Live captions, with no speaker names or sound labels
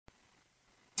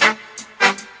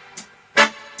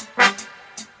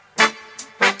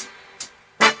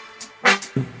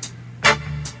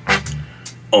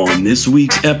On this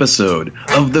week's episode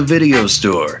of The Video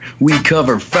Store, we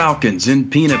cover Falcons in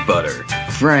peanut butter.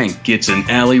 Frank gets an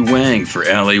Ali Wang for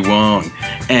Ali Wong.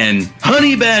 And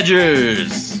honey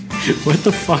badgers! What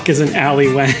the fuck is an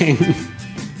Ali Wang?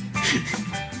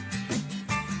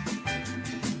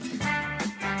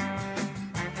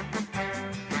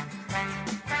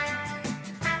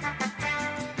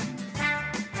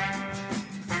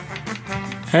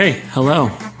 Hey,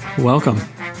 hello. Welcome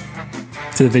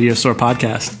to the Video Store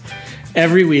Podcast.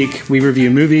 Every week we review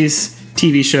movies,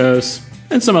 TV shows,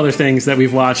 and some other things that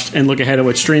we've watched and look ahead at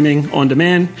what's streaming, on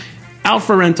demand, out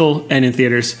for rental, and in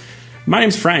theaters. My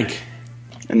name's Frank.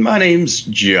 And my name's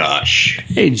Josh.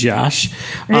 Hey, Josh.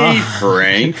 Hey,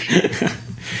 Frank.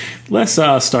 Let's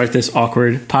start this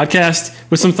awkward podcast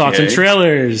with some thoughts and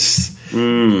trailers.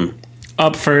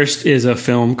 Up first is a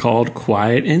film called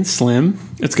Quiet and Slim.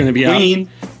 It's going to be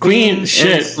Queen.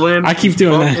 Shit. Slim, I keep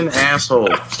doing that. Fucking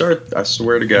asshole. I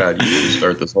swear to God, you should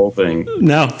start this whole thing.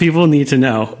 No, people need to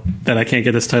know that I can't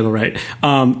get this title right.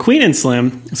 Queen and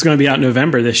Slim is going to be out in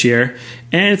November this year.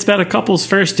 And it's about a couple's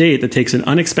first date that takes an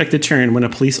unexpected turn when a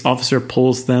police officer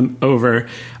pulls them over.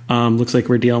 Looks like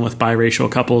we're dealing with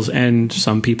biracial couples and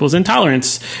some people's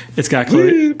intolerance. It's got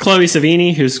Chloe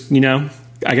Sevigny, who's,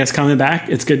 I guess coming back.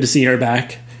 It's good to see her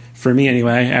back, for me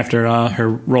anyway, after her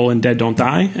role in Dead Don't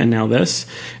Die and now this.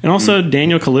 And also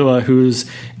Daniel Kaluuya, who's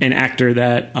an actor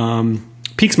that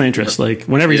piques my interest. Like,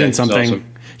 whenever he's in something. He's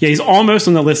awesome. Yeah, he's almost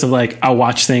on the list of, like, I'll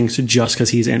watch things just because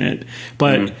he's in it.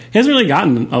 But he hasn't really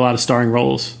gotten a lot of starring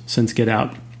roles since Get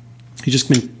Out. He's just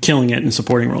been killing it in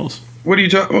supporting roles. What are you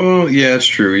talking? Well, yeah, it's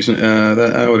true. He's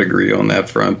I would agree on that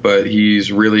front, but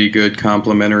he's really good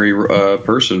complimentary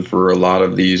person for a lot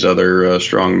of these other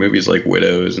strong movies like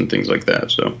Widows and things like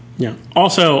that. So yeah.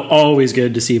 Also, always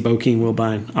good to see Bokeem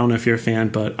Woodbine. I don't know if you're a fan,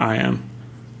 but I am.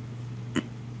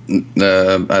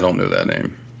 I don't know that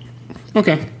name.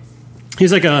 Okay,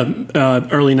 he's like a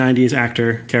early '90s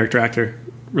character actor.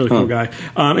 Really cool guy.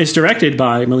 It's directed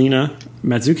by Melina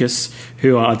Matsoukas,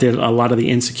 who did a lot of the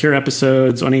Insecure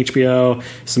episodes on HBO,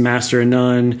 some Master and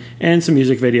None, and some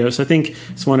music videos. I think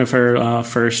it's one of her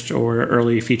first or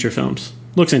early feature films.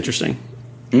 Looks interesting.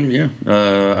 Yeah,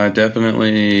 I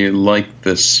definitely like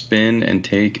the spin and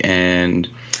take, and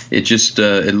it just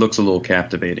it looks a little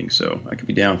captivating, so I could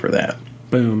be down for that.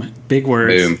 Boom. Big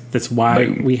words. Boom. That's why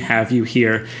we have you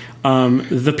here.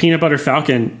 The Peanut Butter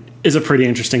Falcon is a pretty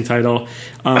interesting title.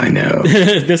 I know.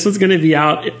 This one's going to be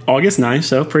out August 9th,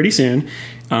 so pretty soon.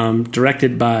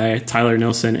 Directed by Tyler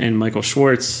Nilson and Michael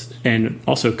Schwartz, and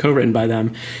also co-written by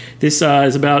them. This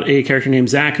is about a character named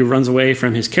Zach who runs away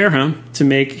from his care home to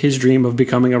make his dream of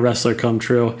becoming a wrestler come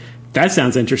true. That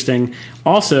sounds interesting.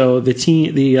 Also, the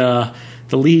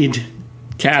lead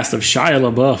cast of Shia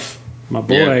LaBeouf, my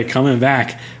boy, coming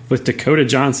back with Dakota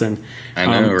Johnson. I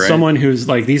know, right? Someone who's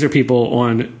like, these are people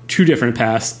on two different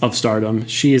paths of stardom.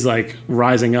 She's like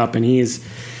rising up, and he's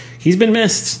been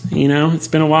missed. It's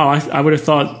been a while. I would have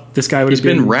thought this guy would have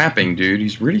been. He's been rapping, dude.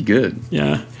 He's really good.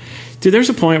 Yeah. Dude, there's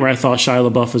a point where I thought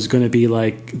Shia LaBeouf was going to be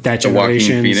like that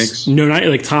generation. Phoenix? No, not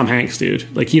like Tom Hanks,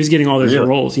 dude. Like, he was getting all those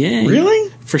roles. Yeah. Really?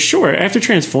 For sure. After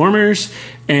Transformers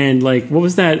and like, what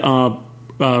was that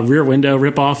Rear Window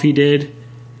ripoff he did?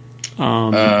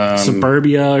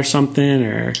 Suburbia or something,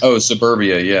 or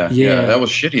Suburbia, yeah, that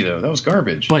was shitty though. That was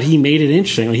garbage. But he made it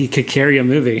interesting. Like, he could carry a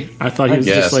movie. I thought he was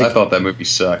just like. I thought that movie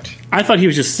sucked. I thought he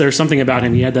was just, there's something about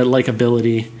him. He had that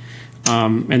likability,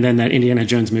 and then that Indiana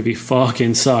Jones movie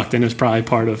fucking sucked, and it was probably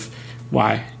part of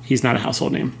why he's not a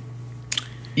household name.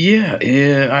 Yeah,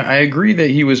 I agree that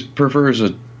he prefers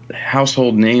a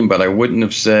household name, but I wouldn't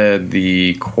have said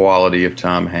the quality of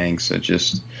Tom Hanks.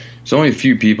 There's only a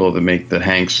few people that make the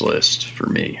Hanks list for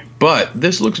me. But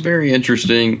this looks very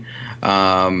interesting.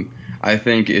 I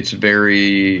think it's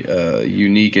very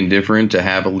unique and different to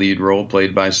have a lead role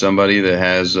played by somebody that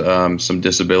has some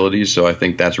disabilities. So I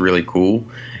think that's really cool.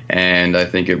 And I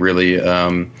think it really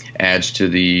adds to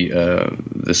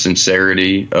the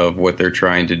sincerity of what they're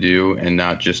trying to do and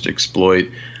not just exploit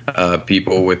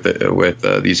people with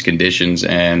these conditions.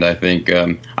 And I think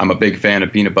I'm a big fan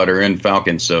of Peanut Butter and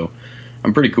Falcon, so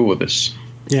I'm pretty cool with this.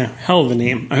 Yeah, hell of a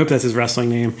name. I hope that's his wrestling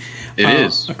name. It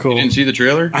is. Cool. You didn't see the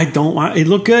trailer? I don't want. It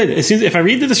looked good. If I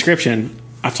read the description,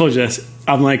 I've told you this.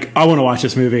 I'm like, I want to watch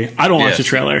this movie. I don't watch the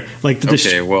trailer. Like,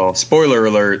 well, spoiler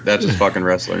alert. That's his fucking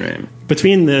wrestler name.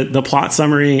 Between the plot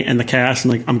summary and the cast,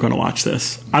 I'm like, I'm going to watch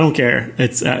this. I don't care.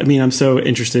 I'm so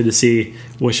interested to see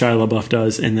what Shia LaBeouf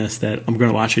does in this that I'm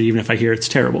going to watch it, even if I hear it's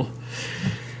terrible.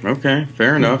 Okay,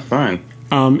 fair enough. Fine.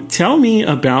 Tell me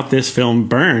about this film,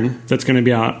 Burn, that's going to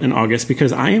be out in August,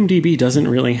 because IMDb doesn't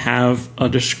really have a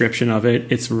description of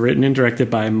it. It's written and directed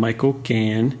by Michael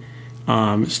Gann.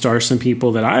 Stars some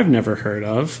people that I've never heard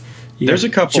of. There's a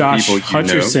couple Josh people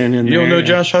Hutcherson in there. You don't know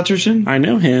Josh Hutcherson? I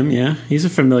know him, yeah. He's a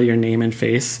familiar name and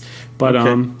face. But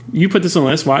you put this on the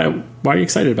list. Why are you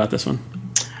excited about this one?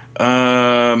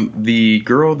 The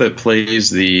girl that plays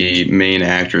the main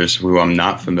actress, who I'm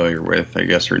not familiar with, I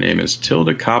guess her name is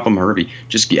Tilda Copham Hervey,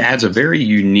 just adds a very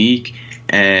unique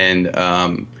and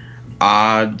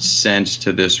odd sense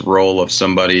to this role of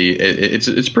somebody.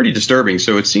 It's pretty disturbing.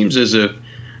 So it seems as if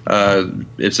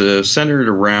it's centered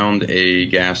around a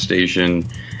gas station,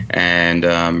 and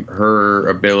her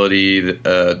ability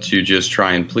to just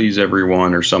try and please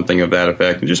everyone or something of that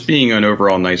effect, and just being an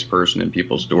overall nice person in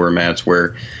people's doormats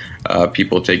where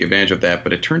people take advantage of that.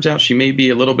 But it turns out she may be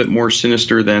a little bit more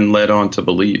sinister than led on to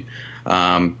believe.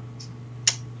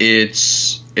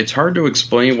 It's hard to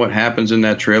explain what happens in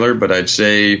that trailer, but I'd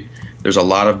say there's a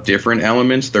lot of different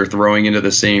elements they're throwing into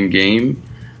the same game.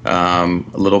 A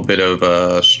little bit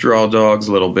of straw dogs,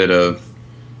 a little bit of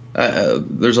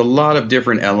there's a lot of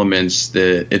different elements.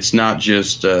 That it's not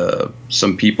just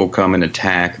some people come and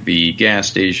attack the gas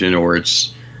station, or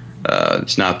it's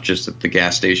not just that the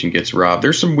gas station gets robbed.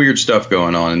 There's some weird stuff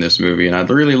going on in this movie, and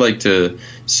I'd really like to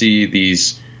see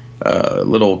these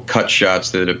little cut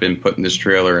shots that have been put in this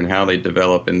trailer and how they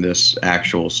develop in this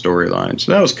actual storyline.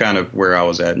 So that was kind of where I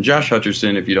was at. And Josh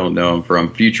Hutcherson, if you don't know him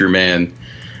from Future Man,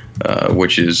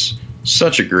 which is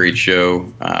such a great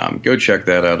show, go check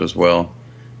that out as well.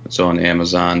 It's on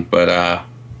Amazon. But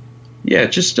yeah,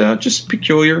 just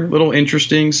peculiar, a little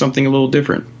interesting, something a little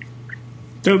different.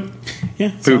 Dope.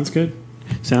 Yeah, sounds good.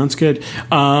 Sounds good.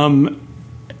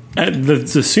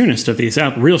 The soonest of these,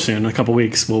 out real soon, in a couple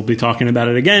weeks, we'll be talking about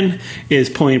it again, is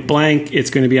Point Blank.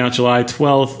 It's going to be out July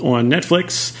 12th on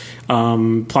Netflix.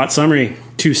 Plot summary: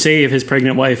 to save his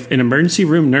pregnant wife, an emergency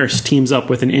room nurse teams up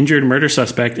with an injured murder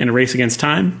suspect in a race against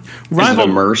time. Rival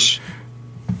nurse.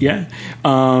 Yeah.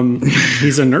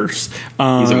 He's a nurse.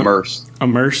 He's a nurse. A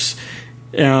nurse.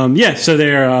 Yeah, so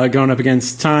they're going up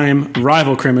against time,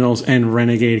 rival criminals, and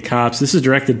renegade cops. This is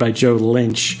directed by Joe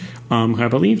Lynch, who I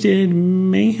believe did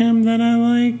Mayhem that I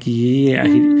like. Yeah,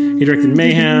 he directed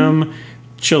Mayhem,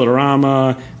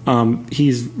 Chillerama.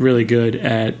 He's really good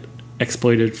at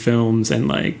exploited films and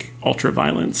like ultra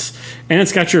violence. And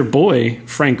it's got your boy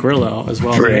Frank Grillo as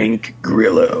well. Frank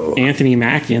Grillo. Anthony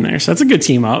Mackie in there. So that's a good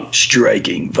team up.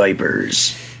 Striking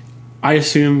Vipers. I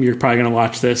assume you're probably going to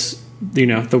watch this,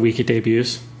 the week it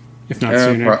debuts, if not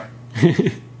sooner.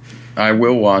 I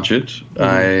will watch it. Mm-hmm.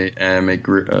 I am a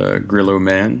Grillo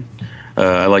man.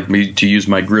 I like to use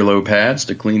my Grillo pads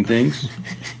to clean things.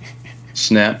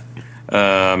 Snap.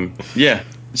 Yeah.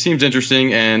 Seems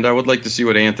interesting, and I would like to see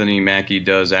what Anthony Mackie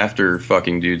does after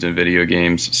fucking dudes in video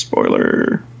games.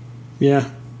 Spoiler.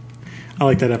 Yeah, I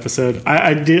like that episode.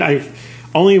 I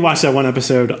only watched that one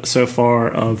episode so far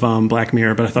of Black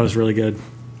Mirror, but I thought it was really good.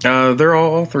 They're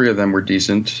all three of them were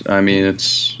decent. I mean,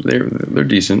 they're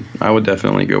decent. I would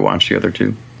definitely go watch the other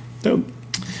two. Dope.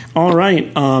 All right,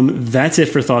 that's it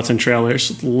for thoughts and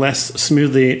trailers. Let's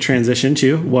smoothly transition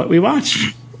to what we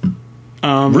watched.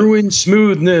 Ruin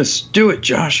smoothness. Do it,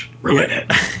 Josh. Ruin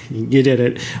it. You did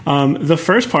it. The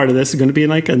first part of this is going to be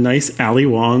like a nice Ali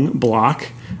Wong block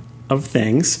of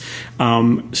things.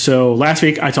 So last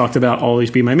week I talked about Always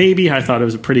Be My Maybe. I thought it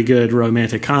was a pretty good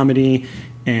romantic comedy.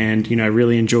 And, I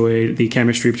really enjoyed the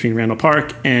chemistry between Randall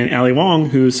Park and Ali Wong,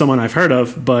 who's someone I've heard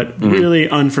of, but really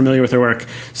unfamiliar with her work.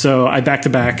 So I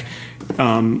back-to-back,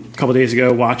 a couple days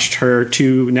ago, watched her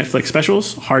two Netflix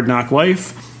specials, Hard Knock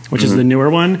Wife, which is the newer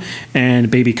one, and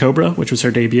Baby Cobra, which was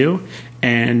her debut.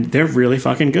 And they're really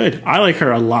fucking good. I like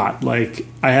her a lot. Like,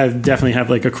 definitely have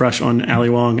like a crush on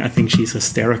Ali Wong. I think she's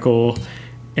hysterical.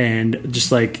 And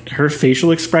just like her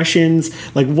facial expressions,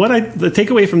 like the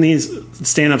takeaway from these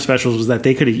stand-up specials was that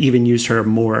they could have even used her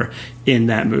more in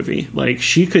that movie. Like,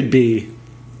 she could be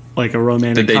like a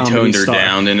romantic comedy star. Did they toned her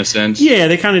down in a sense? Yeah,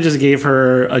 they kind of just gave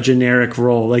her a generic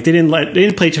role. Like, they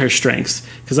didn't play to her strengths,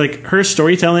 because like her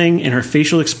storytelling and her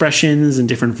facial expressions and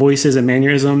different voices and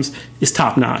mannerisms is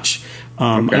top notch.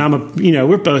 And I'm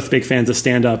we're both big fans of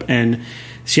stand-up, and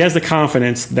she has the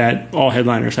confidence that all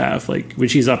headliners have. Like, when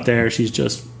she's up there, she's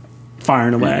just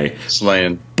firing away.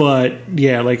 Slaying. But,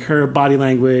 yeah, like, her body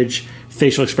language,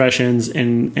 facial expressions,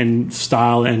 and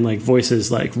style and, like,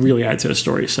 voices, like, really add to a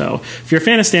story. So, if you're a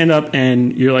fan of stand-up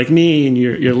and you're like me and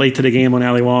you're late to the game on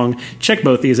Ali Wong, check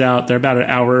both these out. They're about an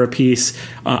hour apiece.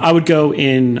 I would go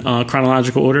in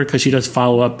chronological order, because she does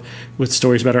follow up with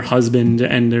stories about her husband,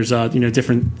 and there's,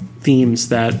 different themes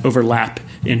that overlap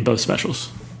in both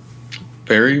specials.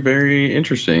 Very, very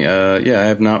interesting. Yeah, I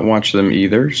have not watched them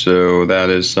either, so that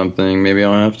is something maybe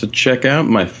I'll have to check out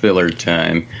my filler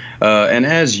time. And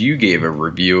as you gave a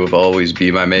review of Always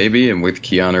Be My Maybe and with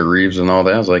Keanu Reeves and all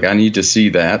that, I was like, I need to see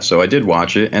that. So I did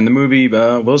watch it, and the movie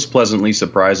was pleasantly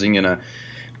surprising in a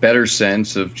better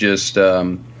sense of just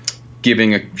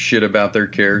giving a shit about their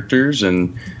characters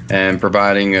and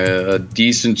providing a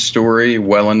decent story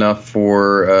well enough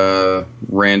for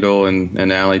Randall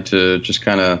and Allie to just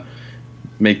kind of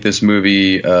make this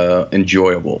movie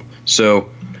enjoyable. So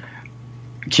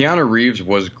Keanu Reeves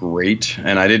was great,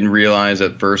 and I didn't realize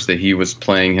at first that he was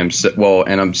playing himself. Well,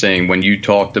 and I'm saying when you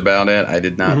talked about it, I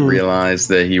did not realize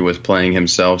that he was playing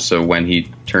himself. So when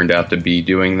he turned out to be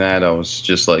doing that, I was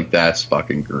just like, that's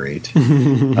fucking great.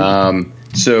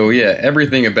 So yeah,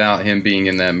 everything about him being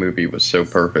in that movie was so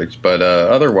perfect. But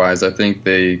otherwise, I think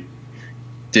they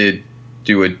did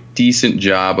do a decent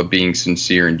job of being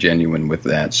sincere and genuine with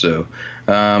that. So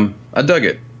I dug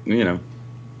it. You know,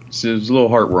 it was a little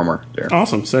heartwarmer there.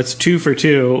 Awesome. So that's 2 for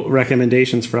 2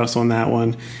 recommendations for us on that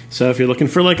one. So if you're looking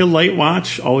for like a light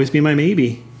watch, Always Be My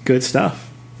Maybe. Good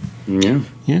stuff. Yeah.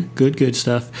 Yeah. Good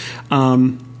stuff.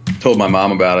 Told my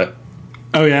mom about it.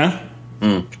 Oh yeah.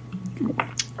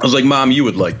 I was like, Mom, you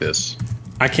would like this.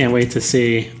 I can't wait to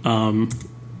see. I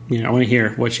want to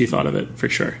hear what she thought of it for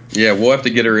sure. Yeah, we'll have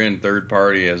to get her in third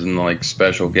party as in like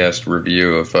special guest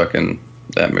review of fucking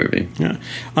that movie.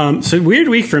 Yeah. So weird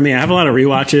week for me. I have a lot of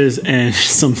rewatches and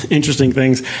some interesting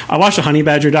things. I watched a Honey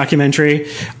Badger documentary.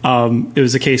 It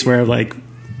was a case where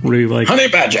Honey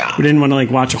Badger. We didn't want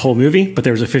to watch a whole movie, but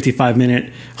there was a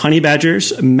 55-minute Honey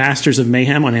Badgers Masters of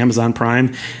Mayhem on Amazon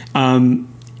Prime.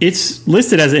 It's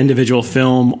listed as an individual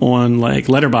film on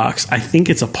Letterboxd. I think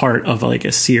it's a part of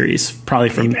a series, probably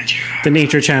from the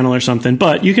Nature Channel or something.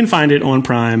 But you can find it on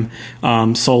Prime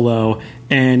solo,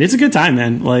 and it's a good time,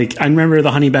 man. I remember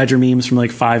the Honey Badger memes from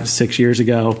 5-6 years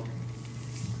ago.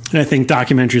 And I think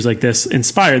documentaries like this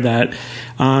inspired that.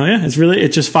 Yeah, it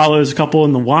just follows a couple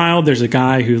in the wild. There's a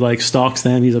guy who stalks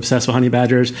them. He's obsessed with honey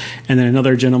badgers. And then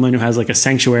another gentleman who has a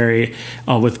sanctuary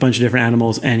with a bunch of different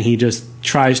animals. And he just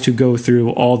tries to go through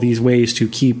all these ways to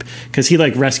keep, because he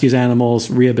rescues animals,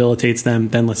 rehabilitates them,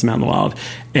 then lets them out in the wild.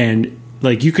 And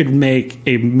you could make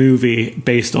a movie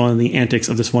based on the antics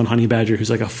of this one honey badger who's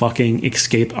a fucking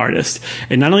escape artist.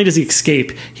 And not only does he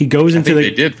escape, he goes into they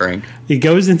did, Frank. He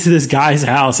goes into this guy's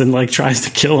house and tries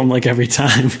to kill him every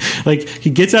time.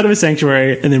 He gets out of his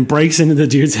sanctuary and then breaks into the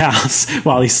dude's house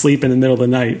while he's sleeping in the middle of the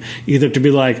night, either to be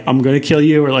I'm going to kill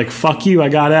you, or fuck you, I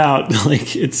got out.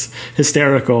 It's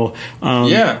hysterical.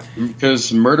 Yeah,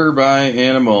 because murder by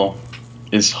animal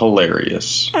is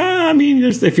hilarious. I mean,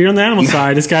 if you're on the animal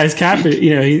side, this guy's captive.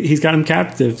 He's got him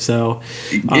captive. So,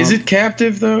 is it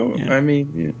captive though? Yeah. I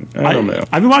mean, I don't know.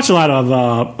 I've been watching a lot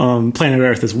of Planet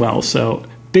Earth as well. So,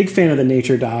 big fan of the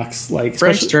nature docs.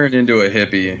 Frank's turned into a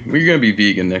hippie. We're gonna be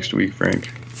vegan next week, Frank.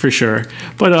 For sure.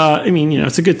 But I mean,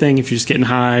 it's a good thing if you're just getting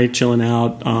high, chilling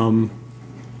out.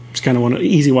 Just kind of want an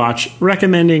easy watch.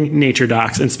 Recommending nature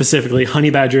docs, and specifically Honey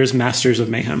Badgers Masters of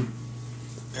Mayhem.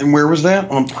 And where was that?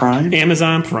 On Prime?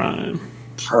 Amazon Prime.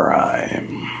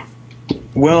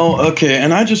 Well, okay,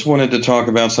 and I just wanted to talk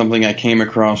about something I came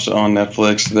across on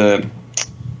Netflix that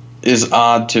is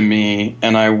odd to me,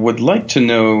 and I would like to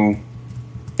know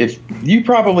if you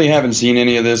probably haven't seen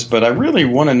any of this, but I really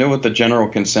want to know what the general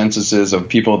consensus is of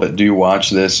people that do watch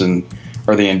this, and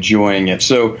are they enjoying it?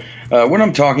 So what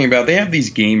I'm talking about, they have these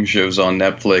game shows on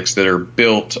Netflix that are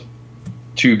built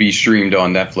to be streamed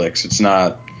on Netflix. It's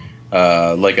not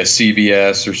like a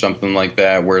CBS or something like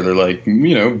that, where they're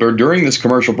they're during this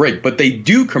commercial break, but they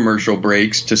do commercial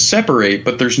breaks to separate,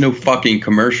 but there's no fucking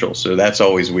commercial. So that's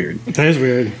always weird. That is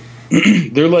weird.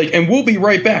 They're and we'll be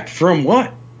right back from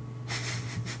what?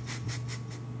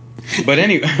 But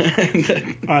anyway,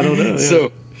 I don't know.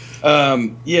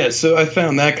 Yeah. So I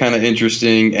found that kind of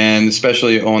interesting, and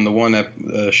especially on the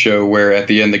one show where at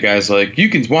the end the guy's you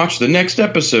can watch the next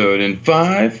episode in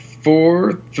 5,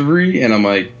 4, 3, and I'm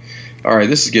like, all right,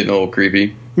 this is getting a little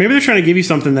creepy. Maybe they're trying to give you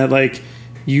something that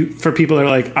for people that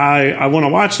are I want to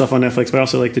watch stuff on Netflix, but I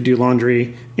also like to do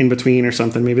laundry in between or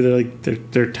something. Maybe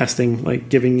they're testing,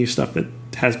 giving you stuff that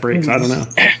has breaks. I don't know.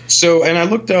 So, and I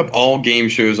looked up all game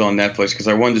shows on Netflix because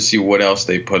I wanted to see what else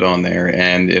they put on there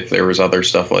and if there was other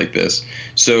stuff like this.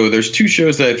 So there's 2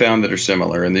 shows that I found that are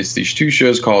similar, and these 2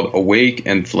 shows called Awake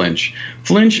and Flinch.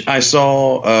 Flinch I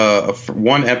saw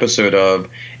one episode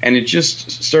of, and it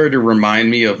just started to remind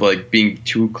me of being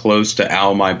too close to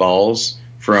Ow My Balls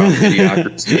from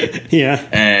Idiocracy. Yeah.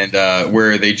 And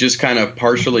where they just kind of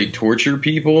partially torture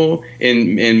people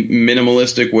in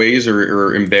minimalistic ways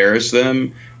or embarrass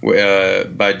them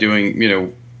by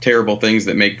doing, terrible things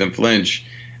that make them flinch.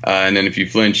 And then if you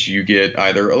flinch, you get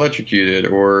either electrocuted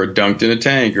or dunked in a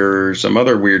tank or some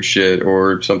other weird shit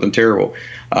or something terrible.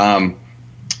 And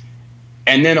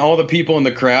then all the people in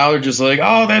the crowd are just like,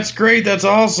 oh, that's great. That's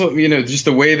awesome. You know, just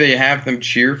the way they have them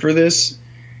cheer for this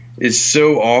is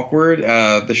so awkward.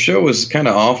 The show was kind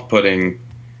of off-putting,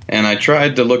 and I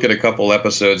tried to look at a couple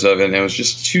episodes of it, and it was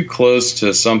just too close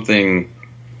to something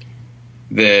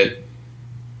that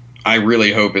I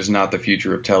really hope is not the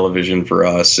future of television for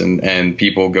us, and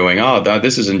people going, oh,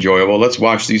 this is enjoyable. Let's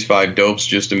watch these 5 dopes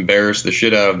just embarrass the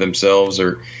shit out of themselves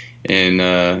or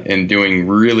in doing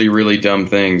really, really dumb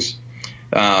things.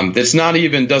 That's not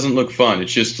even doesn't look fun.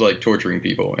 It's just like torturing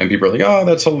people, and people are like, "Oh,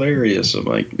 that's hilarious." I'm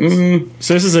like,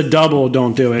 So this is a double.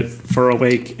 Don't do it for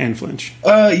Awake and Flinch.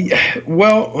 Yeah,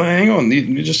 well, hang on.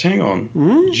 Just hang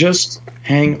on. Just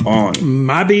hang on.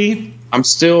 Maybe I'm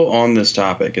still on this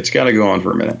topic. It's got to go on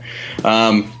for a minute.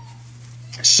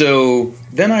 So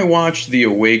then I watched the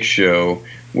Awake show,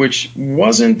 which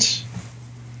wasn't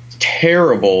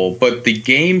terrible, but the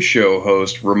game show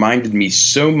host reminded me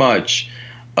so much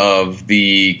of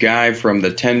the guy from the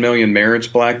 10 Million Merits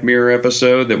Black Mirror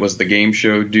episode that was the game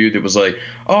show dude that was like,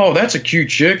 oh, that's a cute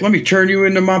chick. Let me turn you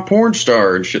into my porn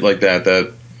star and shit like that. I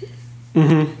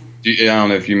don't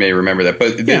know if you may remember that.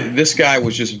 But this guy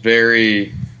was just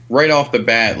very, right off the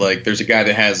bat, like there's a guy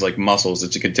that has like muscles.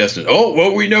 It's a contestant. Oh,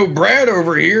 well, we know Brad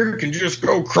over here can just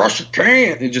go crush a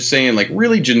can. And just saying like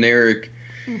really generic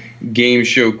game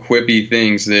show quippy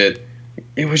things that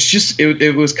it was just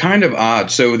it was kind of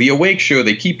odd. So the Awake show,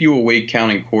 they keep you awake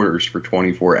counting quarters for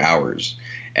 24 hours.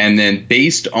 And then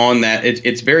based on that,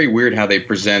 it's very weird how they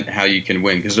present how you can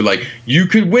win, because they're like, you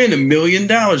could win $1 million,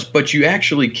 but you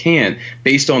actually can't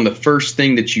based on the first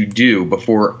thing that you do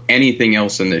before anything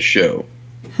else in this show.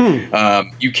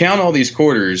 You count all these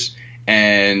quarters,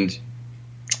 and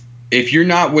if you're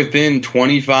not within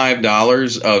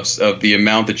 $25 of the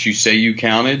amount that you say you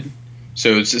counted,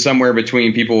 so it's somewhere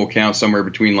between, people will count somewhere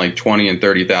between like $20,000 and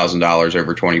 $30,000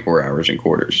 over 24 hours in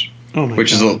quarters. Oh my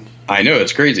which God. is, I know,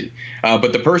 it's crazy.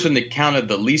 But the person that counted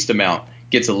the least amount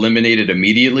gets eliminated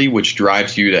immediately, which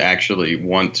drives you to actually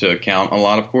want to count a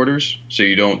lot of quarters, so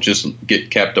you don't just get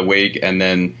kept awake and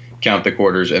then count the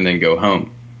quarters and then go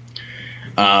home.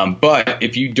 But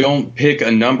if you don't pick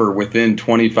a number within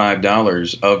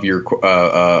 $25 of your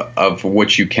of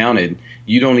what you counted,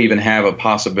 you don't even have a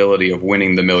possibility of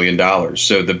winning the $1 million.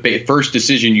 So the first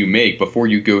decision you make before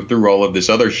you go through all of this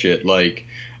other shit, like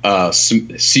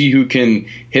see who can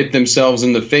hit themselves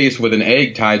in the face with an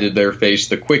egg tied to their face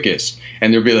the quickest,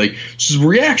 and they'll be like,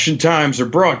 reaction times are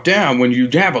brought down when you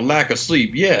have a lack of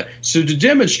sleep. Yeah, so to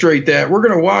demonstrate that, we're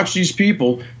going to watch these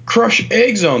people crush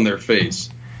eggs on their face.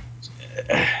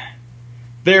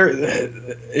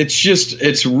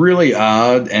 It's really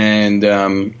odd, and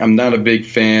I'm not a big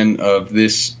fan of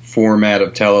this format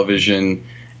of television,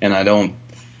 and I don't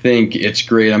think it's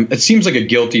great. It seems like a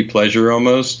guilty pleasure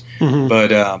almost,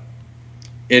 but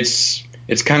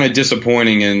it's kind of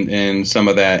disappointing in some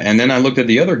of that. And then I looked at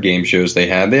the other game shows they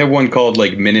have. They have one called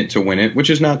like Minute to Win It, which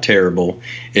is not terrible.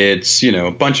 It's, you know,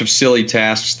 a bunch of silly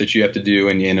tasks that you have to do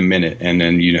in a minute, and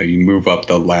then, you know, you move up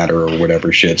the ladder or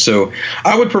whatever shit. So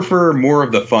I would prefer more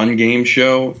of the fun game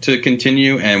show to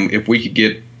continue, and if we could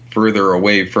get further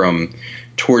away from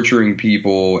torturing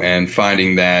people and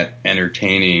finding that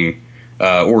entertaining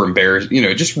or embarrassing, you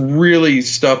know, just really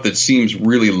stuff that seems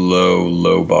really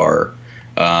low bar.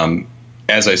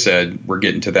 As I said, we're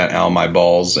getting to that ow my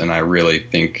balls, and I really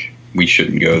think we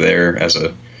shouldn't go there as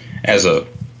a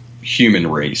human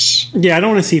race. Yeah, I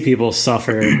don't want to see people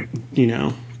suffer, you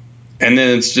know. And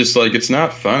then it's just like, it's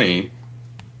not funny.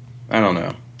 I don't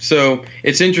know. So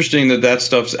it's interesting that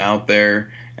stuff's out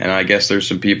there, and I guess there's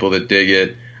some people that dig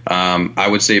it. I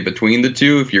would say between the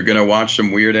two, if you're going to watch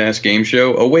some weird-ass game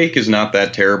show, Awake is not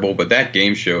that terrible, but that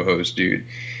game show host, dude,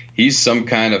 he's some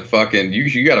kind of fucking,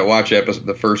 you got to watch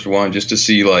the first one just to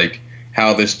see like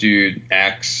how this dude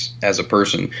acts as a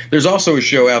person. There's also a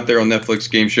show out there on Netflix,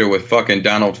 game show with fucking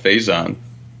Donald Faison.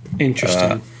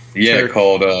 Interesting. Yeah, sure.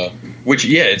 Called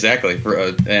exactly.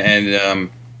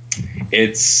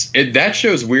 That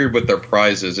show's weird with their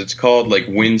prizes. It's called like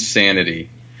Win Sanity.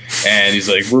 And he's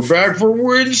like, we're back for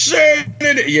Win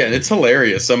Sanity. Yeah, it's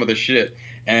hilarious, some of the shit.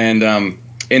 And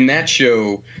in that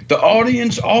show, the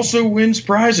audience also wins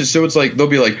prizes. So it's like, they'll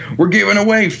be like, we're giving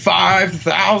away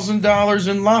 $5,000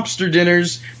 in lobster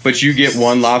dinners, but you get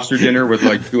one lobster dinner with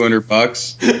like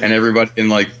 $200, and everybody in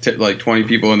like 20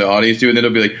 people in the audience do it. And then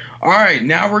it'll be like, all right,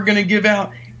 now we're going to give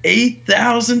out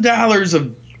 $8,000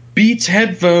 of Beats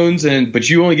headphones, but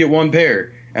you only get one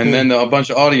pair. And then a bunch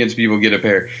of audience people get a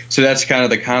pair. So that's kind of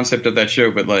the concept of that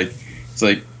show. But like,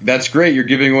 It's like, that's great. You're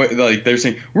giving away, like they're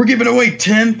saying, we're giving away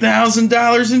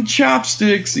 $10,000 in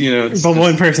chopsticks. You know, but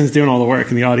one person's doing all the work,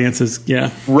 and the audience is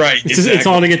right. It's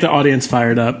all to get the audience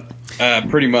fired up.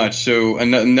 Pretty much. So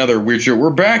another weird show.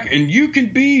 We're back, and you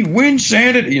can win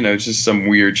Santa. You know, it's just some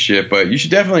weird shit. But you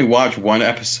should definitely watch one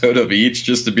episode of each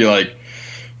just to be like,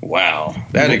 wow,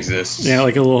 that exists. Yeah,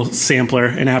 like a little sampler,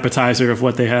 an appetizer of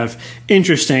what they have.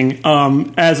 Interesting.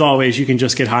 As always, you can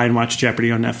just get high and watch Jeopardy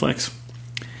on Netflix.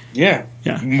 Yeah.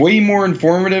 Way more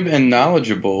informative and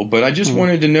knowledgeable, but I just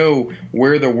wanted to know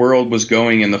where the world was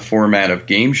going in the format of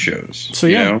game shows. So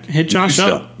hit Josh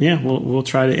up. Yeah, we'll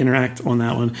try to interact on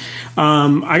that one.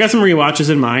 I got some rewatches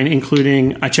in mind,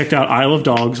 including I checked out Isle of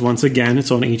Dogs once again.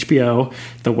 It's on HBO,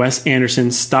 the Wes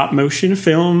Anderson stop motion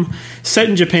film set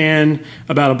in Japan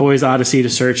about a boy's odyssey to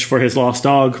search for his lost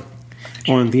dog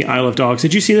on the Isle of Dogs.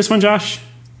 Did you see this one, Josh?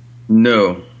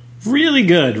 No. Really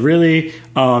good, really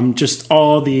just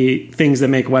all the things that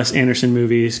make Wes Anderson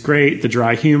movies great, the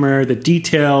dry humor, the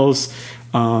details,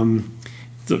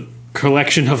 the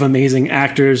collection of amazing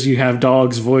actors. You have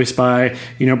dogs voiced by,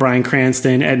 Bryan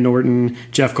Cranston, Ed Norton,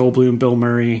 Jeff Goldblum, Bill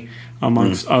Murray,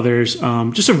 amongst others.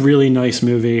 Just a really nice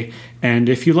movie. And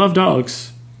if you love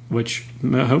dogs, which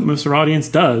I hope most of our audience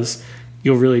does,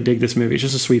 you'll really dig this movie. It's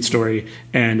just a sweet story.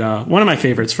 And one of my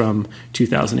favorites from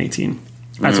 2018.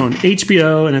 That's on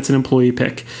HBO, and it's an employee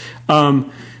pick.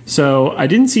 So I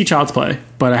didn't see Child's Play,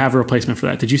 but I have a replacement for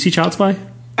that. Did you see Child's Play?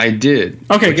 I did.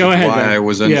 Okay, go ahead. Why I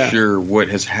was unsure what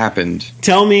has happened.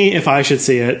 Tell me if I should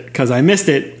see it, because I missed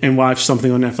it and watched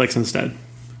something on Netflix instead.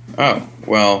 Oh,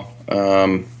 well,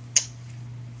 are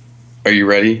you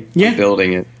ready? Yeah. I'm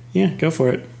building it. Yeah, go for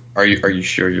it. Are you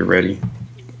sure you're ready?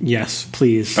 Yes,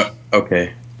 please.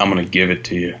 Okay, I'm going to give it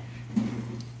to you.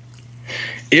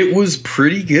 It was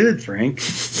pretty good, Frank.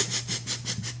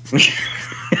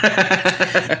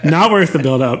 Not worth the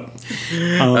build-up.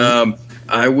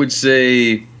 I would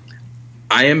say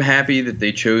I am happy that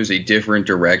they chose a different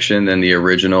direction than the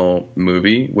original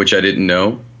movie, which I didn't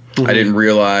know. Mm-hmm. I didn't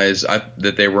realize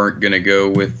that they weren't going to go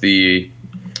with the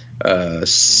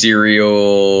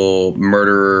serial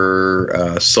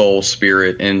murderer soul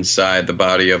spirit inside the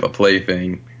body of a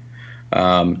plaything.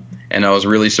 And I was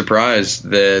really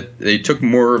surprised that they took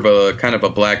more of a kind of a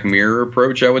Black Mirror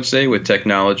approach, I would say, with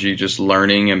technology just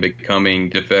learning and becoming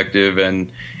defective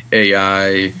and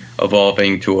AI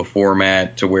evolving to a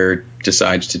format to where it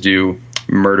decides to do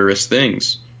murderous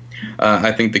things.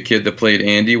 I think the kid that played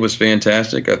Andy was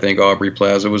fantastic. I think Aubrey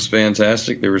Plaza was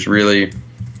fantastic. There was really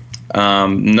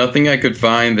nothing I could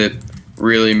find that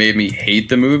really made me hate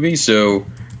the movie. So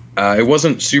it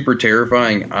wasn't super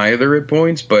terrifying either at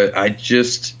points, but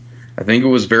I think it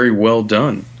was very well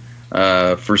done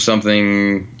for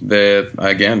something that,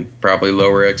 again, probably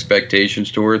lower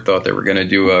expectations toward. Thought they were going to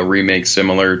do a remake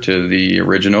similar to the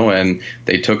original, and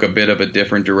they took a bit of a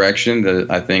different direction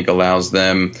that I think allows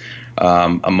them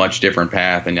a much different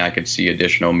path, and I could see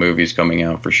additional movies coming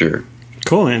out for sure.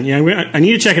 Cool, man. Yeah, I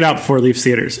need to check it out before it leaves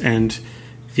theaters, and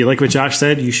if you like what Josh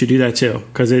said, you should do that too,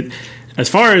 because it, as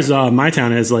far as my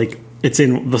town is, like, it's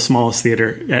in the smallest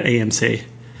theater at AMC.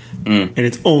 And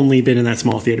it's only been in that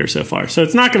small theater so far. So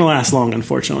it's not going to last long,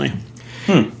 unfortunately.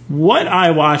 What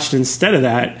I watched instead of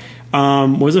that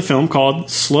was a film called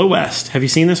Slow West. Have you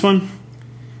seen this one?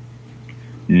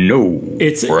 No.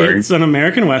 It's an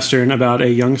American Western about a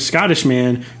young Scottish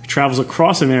man who travels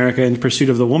across America in pursuit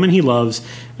of the woman he loves,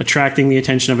 attracting the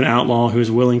attention of an outlaw who is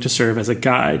willing to serve as a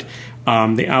guide.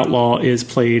 The outlaw is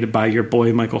played by your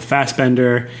boy Michael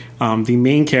Fassbender. The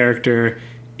main character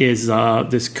is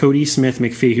this Cody Smith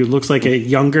McPhee, who looks like a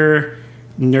younger,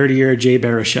 nerdier Jay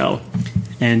Baruchel.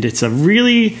 And it's a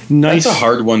really nice... That's a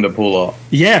hard one to pull off.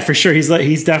 Yeah, for sure. He's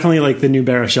definitely like the new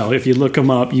Baruchel. If you look him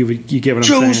up, you get what I'm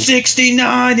saying. Joe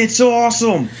 69, it's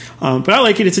awesome. But I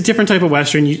like it. It's a different type of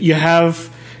Western. You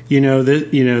have...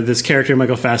 this character,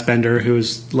 Michael Fassbender,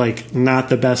 who's like not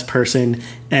the best person,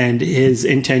 and his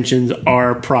intentions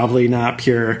are probably not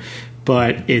pure,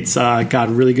 but it's got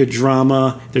really good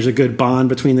drama. There's a good bond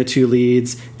between the two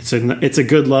leads. It's a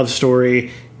good love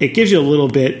story. It gives you a little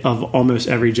bit of almost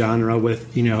every genre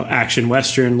with, action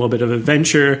Western, a little bit of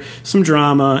adventure, some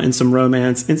drama, and some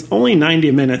romance. It's only 90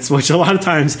 minutes, which a lot of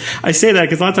times I say that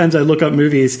because a lot of times I look up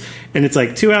movies and it's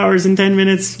like 2 hours and 10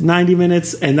 minutes, 90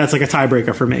 minutes, and that's like a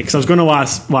tiebreaker for me. Because I was going to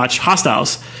watch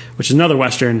Hostiles, which is another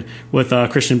Western with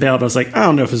Christian Bale, but I was like, I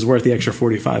don't know if it's worth the extra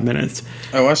 45 minutes.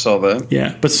 Oh, I saw that.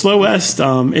 Yeah, but Slow West,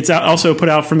 it's also put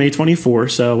out from A24.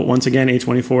 So once again,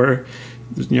 A24,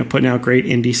 putting out great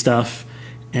indie stuff.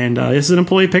 And this is an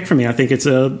employee pick for me. I think it's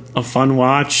a fun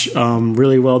watch,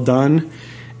 really well done,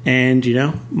 and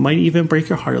might even break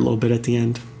your heart a little bit at the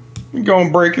end. You're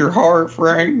gonna break your heart,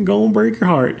 Frank. Gonna break your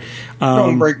heart.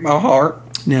 Gonna break my heart.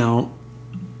 Now,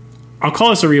 I'll call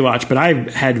this a rewatch, but I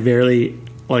had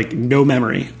no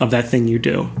memory of That Thing You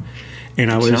Do.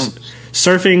 And I was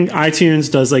surfing.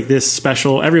 iTunes does like this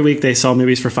special every week. They sell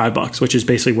movies for $5, which is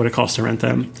basically what it costs to rent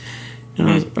them.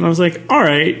 And I was like, all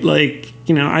right, like,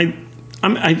 you know,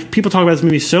 people talk about this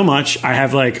movie so much. I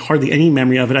have like hardly any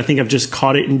memory of it. I think I've just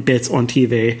caught it in bits on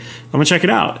TV. I'm gonna check it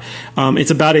out.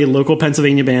 It's about a local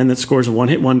Pennsylvania band that scores a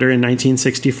one-hit wonder in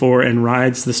 1964 and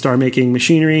rides the star-making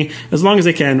machinery as long as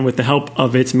they can with the help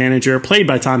of its manager, played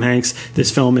by Tom Hanks.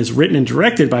 This film is written and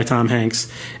directed by Tom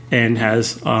Hanks and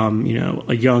has,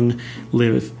 a young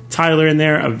Liv Tyler in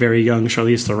there, a very young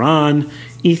Charlize Theron.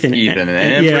 Ethan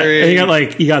Embry. Yeah,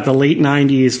 and you got the late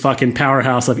 90s fucking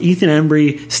powerhouse of Ethan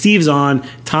Embry, Steve Zahn,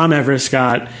 Tom Everett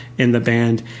Scott in the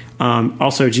band.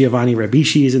 Also Giovanni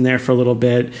Ribisi is in there for a little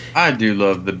bit. I do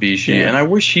love the Bishi, and I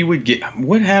wish he would get...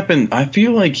 What happened? I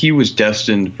feel like he was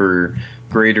destined for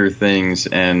greater things,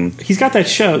 and... He's got that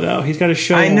show, though. He's got a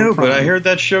show. I know, but I heard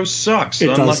that show sucks.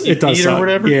 It does suck. Or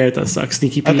whatever. Yeah, it does suck.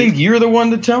 Sneaky Pete. I think you're the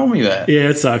one to tell me that. Yeah,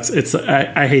 it sucks.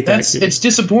 I hate that. It's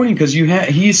disappointing because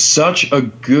he's such a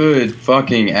good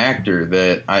fucking actor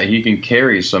that he can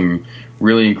carry some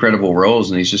really incredible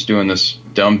roles, and he's just doing this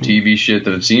dumb TV shit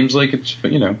that it seems like it's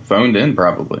phoned in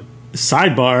probably.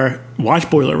 Sidebar, watch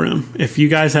Boiler Room. If you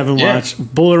guys haven't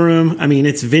watched Boiler Room, I mean,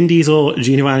 it's Vin Diesel,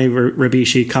 Giovanni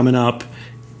Ribisi coming up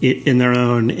in their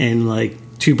own and like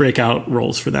two breakout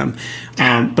roles for them.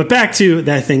 But back to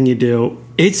That Thing You Do.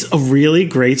 It's a really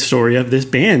great story of this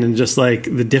band and just like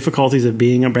the difficulties of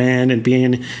being a band and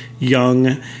being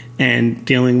young and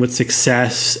dealing with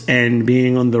success and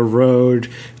being on the road.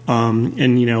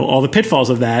 And all the pitfalls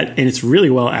of that, and it's really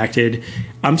well acted.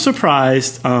 I'm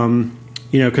surprised,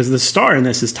 because the star in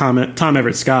this is Tom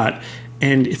Everett Scott,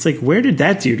 and it's like, where did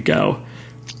that dude go?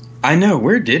 I know,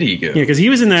 where did he go? Yeah, because he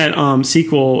was in that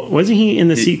sequel. Wasn't he in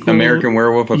the sequel? American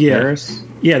Werewolf of Paris.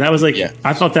 Yeah, that was like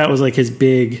I thought that was like his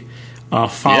big follow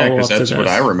up. Yeah, because that's what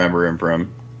I remember him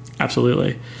from.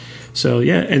 Absolutely. So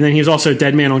and then he was also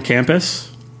Dead Man on Campus.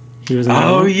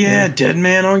 Dead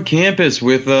Man on Campus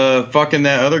with fucking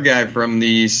that other guy from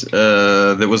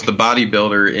that was the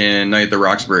bodybuilder in Night at the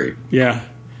Roxbury. Yeah.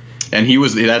 And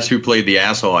that's who played the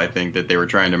asshole, I think, that they were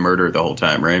trying to murder the whole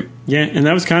time, right? Yeah, and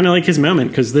that was kind of like his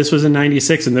moment, because this was in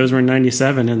 96 and those were in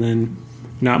 97, and then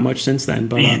not much since then.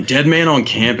 But man, Dead Man on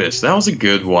Campus, that was a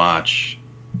good watch.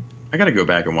 I got to go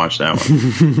back and watch that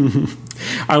one.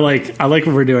 I like what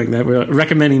we're doing, that we're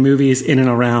recommending movies in and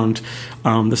around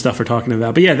the stuff we're talking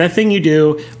about. But yeah, That Thing You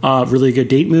Do, really good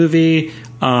date movie.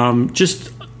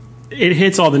 Just it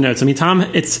hits all the notes. I mean, Tom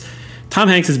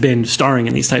Hanks has been starring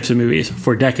in these types of movies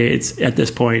for decades at this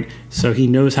point, so he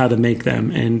knows how to make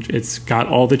them, and it's got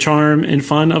all the charm and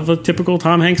fun of a typical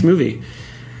Tom Hanks movie.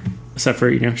 Except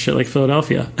for shit like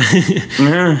Philadelphia.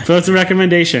 So it's a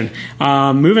recommendation.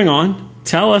 Moving on.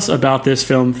 Tell us about this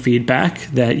film Feedback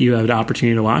that you have the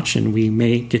opportunity to watch and we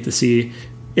may get to see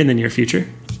in the near future.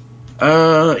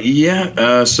 So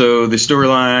the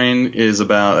storyline is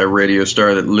about a radio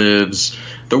star that lives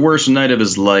the worst night of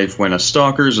his life when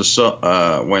stalkers assault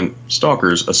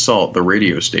the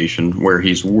radio station where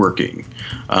he's working.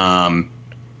 I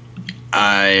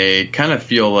kind of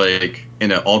feel like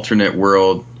in an alternate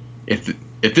world,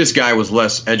 if this guy was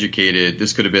less educated,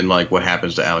 this could have been like what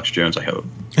happens to Alex Jones, I hope.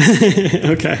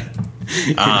 Okay.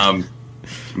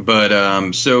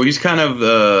 So he's kind of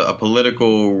a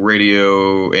political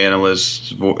radio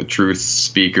analyst, truth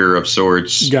speaker of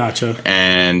sorts. Gotcha.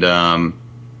 And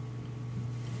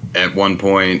at one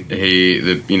point,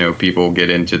 people get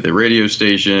into the radio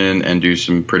station and do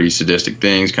some pretty sadistic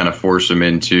things, kind of force him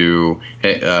into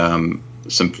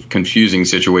some confusing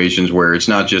situations where it's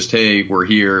not just, hey, we're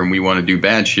here and we want to do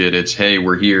bad shit. It's, hey,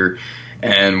 we're here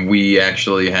and we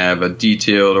actually have a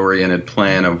detailed oriented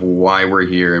plan of why we're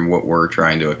here and what we're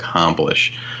trying to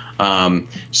accomplish.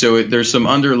 So there's some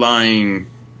underlying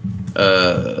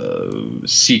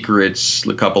secrets,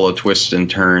 a couple of twists and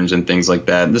turns and things like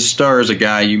that. The star is a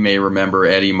guy you may remember,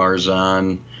 Eddie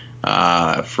Marzan,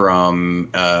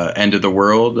 from End of the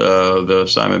World, the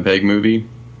Simon Pegg movie.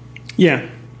 Yeah.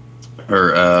 Or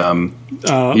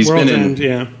he's World's been in End,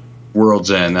 yeah.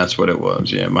 World's End, that's what it was.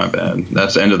 Yeah, my bad.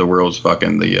 That's End of the World's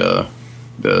fucking the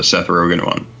Seth Rogen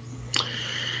one.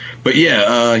 But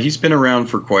yeah, he's been around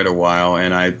for quite a while,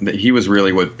 and he was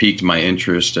really what piqued my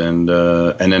interest. And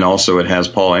then also it has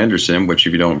Paul Anderson, which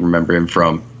if you don't remember him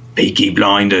from Peaky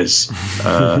Blinders,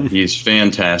 he's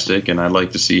fantastic, and I'd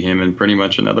like to see him in pretty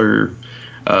much another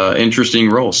interesting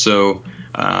role. So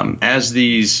as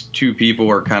these two people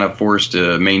are kind of forced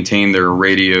to maintain their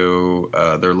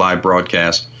radio, their live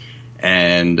broadcast,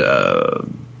 and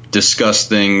discuss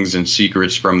things and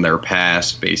secrets from their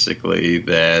past, basically,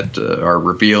 that are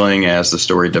revealing as the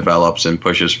story develops and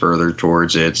pushes further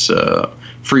towards its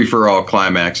free-for-all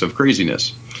climax of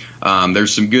craziness.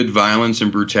 There's some good violence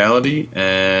and brutality,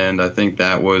 and I think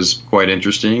that was quite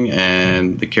interesting.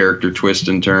 And the character twists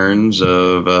and turns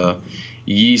of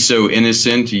ye so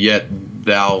innocent, yet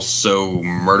thou so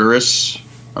murderous.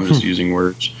 I'm just using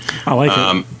words. I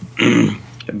like it.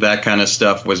 That kind of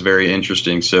stuff was very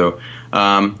interesting. So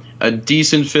a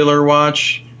decent filler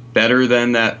watch, better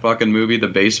than that fucking movie, The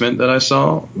Basement, that I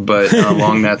saw. But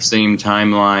along that same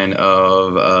timeline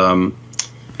of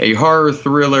a horror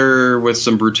thriller with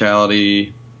some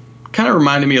brutality, kind of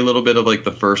reminded me a little bit of like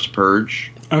the first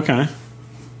Purge. Okay. A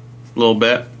little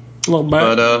bit.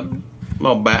 But a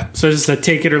little bit. So is this a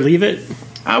take it or leave it?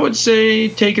 I would say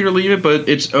take it or leave it, but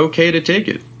it's okay to take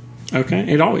it.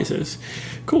 Okay, it always is.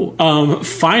 Cool.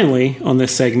 Finally, on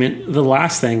this segment, the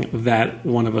last thing that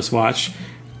one of us watched.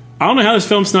 I don't know how this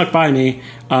film snuck by me.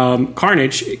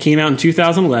 Carnage came out in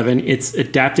 2011. It's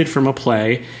adapted from a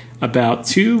play about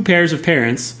two pairs of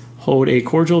parents hold a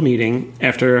cordial meeting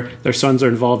after their sons are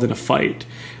involved in a fight.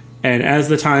 And as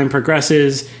the time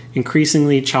progresses,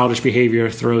 increasingly childish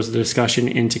behavior throws the discussion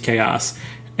into chaos.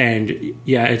 And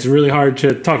yeah, it's really hard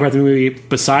to talk about the movie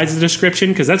besides the description,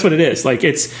 because that's what it is. Like,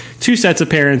 it's two sets of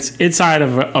parents inside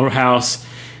of a house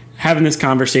having this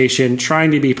conversation,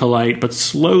 trying to be polite, but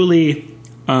slowly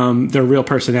their real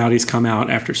personalities come out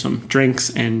after some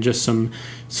drinks and just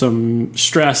some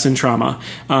stress and trauma.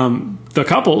 The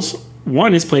couples,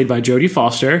 one is played by Jodie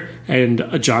Foster and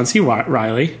John C.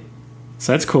 Reilly.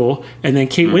 So that's cool. And then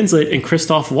Kate Winslet and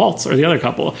Christoph Waltz are the other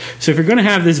couple. So if you're going to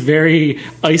have this very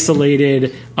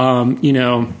isolated,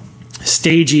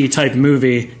 stagey type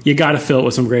movie, you got to fill it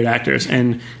with some great actors.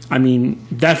 And I mean,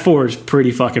 that four is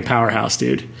pretty fucking powerhouse,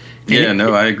 dude.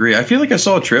 I agree. I feel like I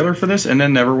saw a trailer for this and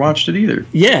then never watched it either.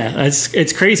 Yeah,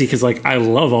 it's crazy because like I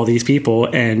love all these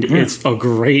people, and it's a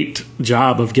great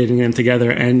job of getting them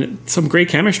together and some great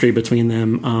chemistry between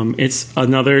them. It's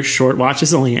another short watch.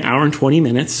 It's only an hour and 20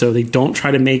 minutes, so they don't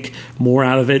try to make more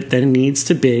out of it than it needs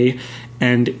to be.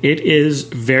 And it is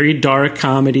very dark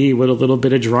comedy with a little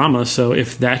bit of drama. So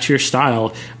if that's your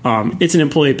style, it's an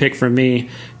employee pick for me,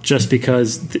 just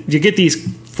because you get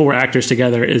these four actors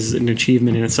together is an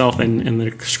achievement in itself, and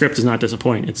the script does not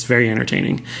disappoint. It's very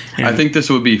entertaining. And I think this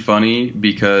would be funny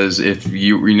because if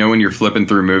you know when you're flipping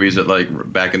through movies at like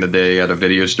back in the day at a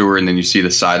video store, and then you see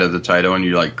the side of the title and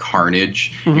you're like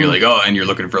Carnage, you're like, oh, and you're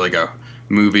looking for like a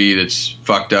movie that's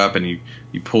fucked up, and you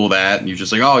pull that and you're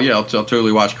just like, oh yeah, I'll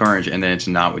totally watch Carnage, and then it's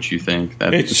not what you think.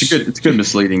 It's a good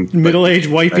misleading middle-aged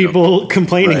white people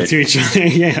complaining to each other.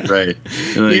 Yeah, right.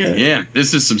 Like, yeah,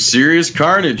 this is some serious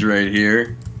carnage right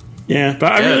here. Yeah,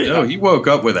 but he woke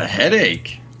up with a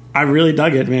headache. I really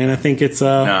dug it, man. I think it's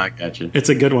I got you. It's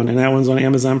a good one, and that one's on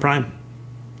Amazon Prime.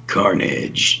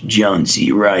 Carnage, John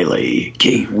C. Reilly,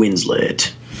 Kate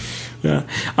Winslet. Yeah.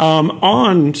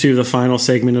 On to the final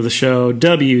segment of the show,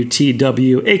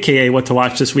 WTW, aka What to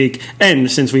Watch This Week.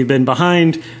 And since we've been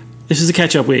behind, this is a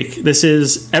catch-up week. This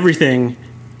is everything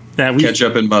that we catch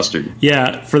up and mustard.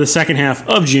 Yeah, for the second half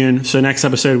of June. So next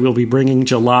episode we'll be bringing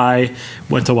July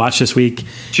What to Watch This Week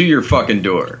to your fucking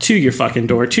door. To your fucking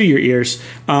door, to your ears.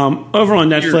 Over on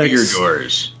Netflix. Your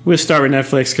doors. We'll start with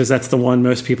Netflix because that's the one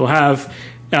most people have.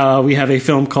 We have a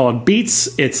film called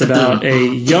Beats. It's about a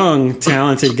young,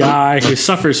 talented guy who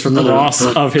suffers from the loss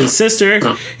of his sister.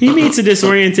 He meets a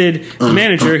disoriented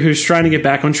manager who's trying to get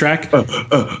back on track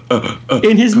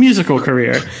in his musical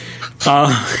career.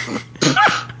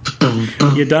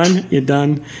 You done? You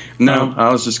done? No,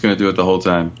 I was just going to do it the whole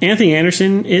time. Anthony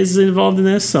Anderson is involved in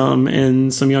this,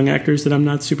 and some young actors that I'm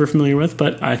not super familiar with,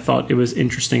 but I thought it was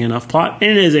interesting enough plot. And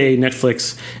it is a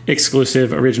Netflix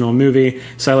exclusive original movie,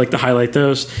 so I like to highlight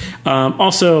those.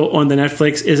 Also on the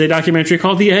Netflix is a documentary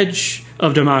called The Edge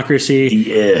of Democracy.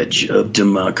 The Edge of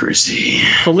Democracy.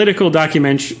 Political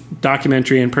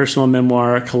documentary and personal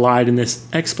memoir collide in this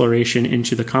exploration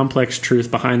into the complex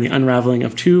truth behind the unraveling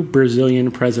of two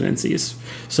Brazilian presidencies.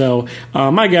 So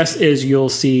my guess is you'll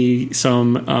see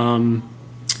some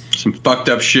fucked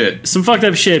up shit. Some fucked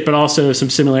up shit, but also some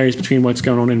similarities between what's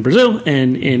going on in Brazil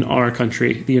and in our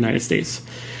country, the United States.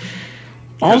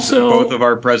 Also, both of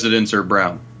our presidents are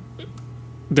brown.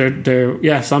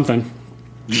 They're something.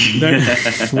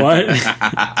 What?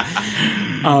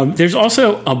 There's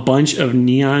also a bunch of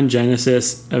Neon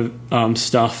Genesis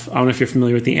stuff. I don't know if you're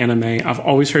familiar with the anime. I've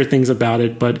always heard things about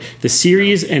it, but the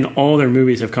series and all their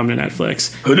movies have come to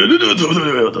Netflix.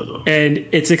 And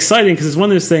it's exciting because it's one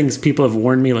of those things people have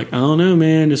warned me, like, I don't know,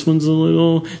 man, this one's a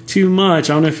little too much.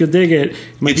 I don't know if you'll dig it.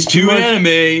 It's too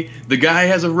anime. The guy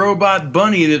has a robot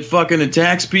bunny that fucking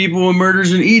attacks people and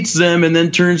murders and eats them and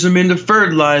then turns them into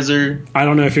fertilizer. I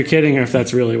don't know if you're kidding or if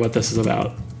that's really what this is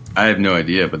about. I have no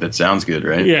idea, but that sounds good,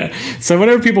 right? Yeah. So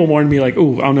whenever people warn me, like,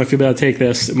 "Ooh, I don't know if you'll be able to take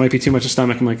this. It might be too much of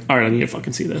stomach." I'm like, "All right, I need to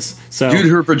fucking see this." So,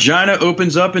 dude, her vagina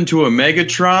opens up into a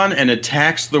Megatron and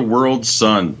attacks the world's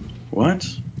sun. What?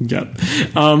 Yep.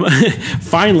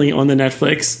 Finally, on the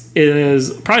Netflix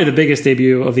is probably the biggest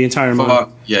debut of the entire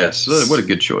month. Yes. What a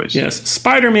good choice. Yes.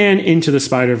 Spider-Man Into the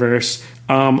Spiderverse.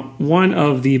 One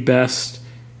of the best.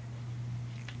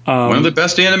 One of the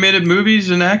best animated movies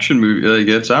and action movie. Like,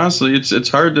 it's honestly, it's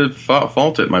hard to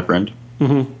fault it, my friend.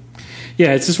 Mm-hmm.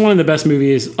 Yeah, it's just one of the best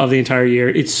movies of the entire year.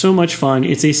 It's so much fun.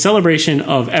 It's a celebration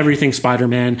of everything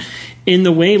Spider-Man in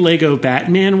the way Lego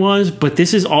Batman was, but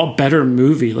this is all better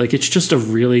movie. Like, it's just a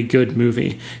really good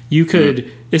movie.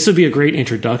 This would be a great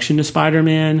introduction to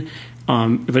Spider-Man,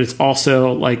 but it's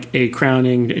also like a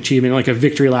crowning achievement, like a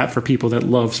victory lap for people that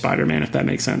love Spider-Man, if that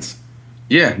makes sense.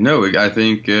 Yeah, no, I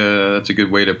think that's a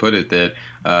good way to put it, that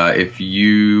if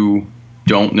you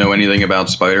don't know anything about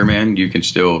Spider-Man, you can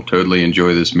still totally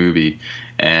enjoy this movie.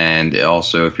 And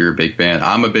also, if you're a big fan,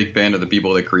 I'm a big fan of the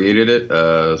people that created it.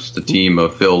 It's the team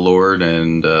of Phil Lord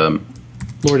and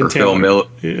Lord and Taylor. Phil Miller.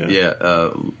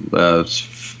 Yeah.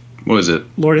 What was it?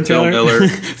 Lord and Phil Taylor. Miller.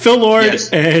 Phil Lord, yes.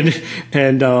 and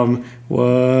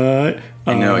what?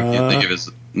 No, I can't think of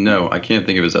his. No, I can't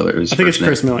think of his other. I think it's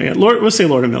Chris Miller. Yeah, Lord. We'll say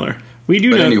Lord and Miller. We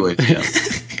do. But know. Anyways, yeah.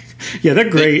 Yeah, they're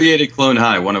great. They created Clone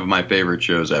High, one of my favorite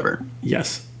shows ever.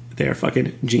 Yes, they are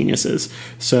fucking geniuses.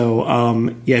 So,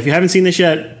 yeah, if you haven't seen this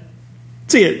yet,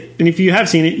 see it. And if you have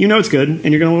seen it, you know it's good, and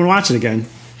you're going to want to watch it again.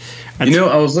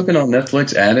 I was looking on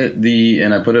Netflix at it,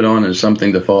 and I put it on as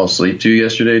something to fall asleep to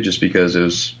yesterday, just because it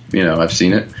was, I've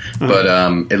seen it. Uh-huh.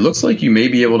 But it looks like you may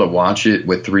be able to watch it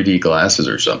with 3D glasses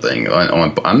or something.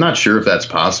 I'm not sure if that's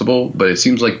possible, but it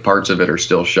seems like parts of it are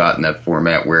still shot in that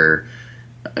format where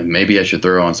maybe I should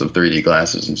throw on some 3D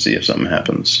glasses and see if something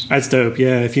happens. That's dope.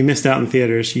 Yeah, if you missed out in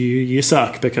theaters, you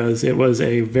suck, because it was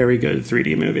a very good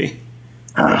 3D movie.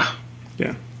 Yeah.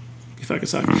 You fucking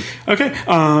suck. Okay.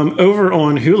 Over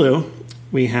on Hulu,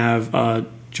 we have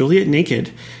Juliet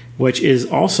Naked, which is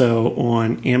also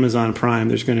on Amazon Prime.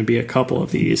 There's going to be a couple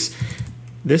of these.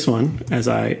 This one, as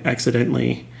I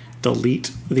accidentally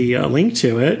delete the link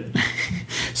to it,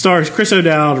 stars Chris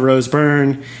O'Dowd, Rose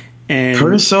Byrne, and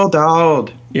Chris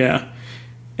O'Dowd. Yeah.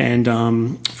 And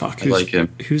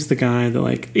who's the guy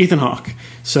that Ethan Hawke.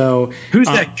 So who's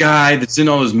that guy that's in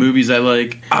all those movies I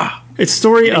like? It's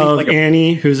story of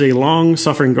Annie, who's a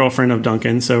long-suffering girlfriend of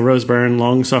Duncan. So Rose Byrne,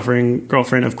 long-suffering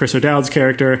girlfriend of Chris O'Dowd's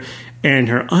character, and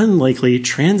her unlikely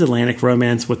transatlantic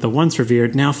romance with the once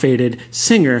revered, now faded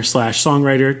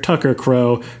singer/songwriter Tucker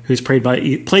Crowe, who's played by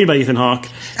Ethan Hawke.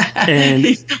 And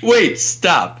wait,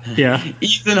 stop. Yeah,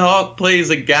 Ethan Hawke plays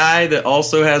a guy that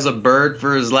also has a bird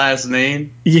for his last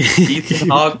name. Yeah, Ethan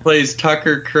Hawke plays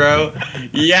Tucker Crowe.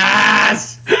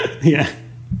 Yes. Yeah.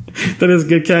 That is a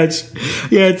good catch.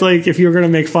 Yeah, it's like if you were going to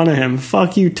make fun of him,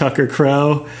 fuck you, Tucker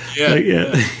Crowe. Yeah,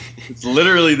 yeah. It's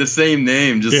literally the same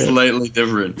name, just slightly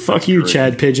different. Fuck you,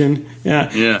 Chad Pigeon. Yeah.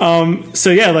 Yeah.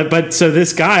 So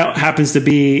this guy happens to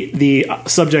be the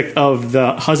subject of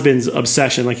the husband's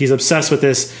obsession. Like, he's obsessed with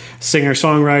this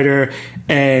singer-songwriter,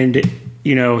 and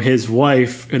his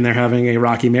wife, and they're having a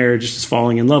rocky marriage, is just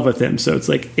falling in love with him. So it's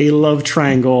like a love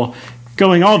triangle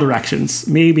going all directions.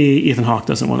 Maybe Ethan Hawke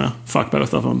doesn't want to fuck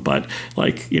both of them, but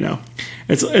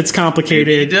it's complicated.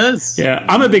 Maybe he does. Yeah,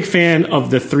 I'm a big fan of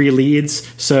the three leads,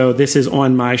 so this is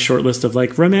on my short list of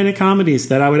romantic comedies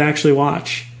that I would actually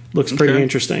watch. Looks pretty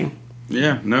interesting.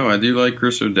 Yeah, no, I do like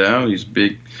Chris O'Dowd. He's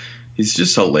big. He's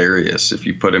just hilarious if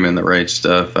you put him in the right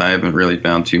stuff. I haven't really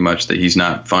found too much that he's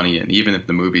not funny, and even if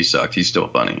the movie sucked, he's still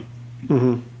funny.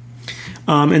 Mm-hmm.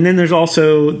 And then there's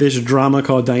also this drama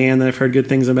called Diane that I've heard good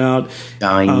things about.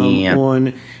 Diane.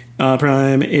 On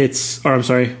Prime.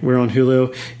 We're on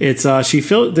Hulu. It's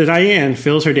Diane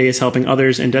fills her days helping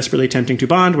others and desperately attempting to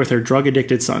bond with her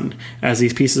drug-addicted son. As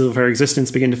these pieces of her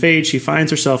existence begin to fade, she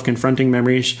finds herself confronting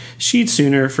memories she'd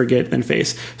sooner forget than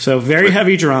face. So very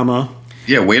heavy drama.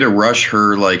 Yeah, way to rush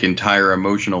her entire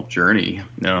emotional journey.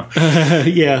 No.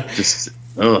 Yeah. Just.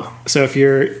 Ugh. So if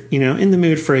you're, in the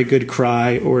mood for a good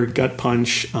cry or gut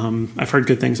punch, I've heard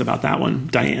good things about that one,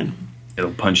 Diane.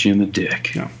 It'll punch you in the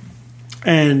dick. Yeah.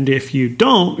 And if you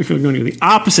don't, if you're going to go the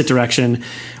opposite direction,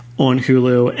 on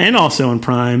Hulu and also on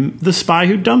Prime, The Spy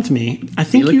Who Dumped Me. I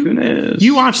think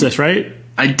you watched this, right?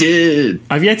 I did.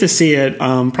 I've yet to see it.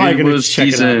 Probably going to check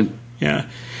it out. Yeah.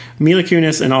 Mila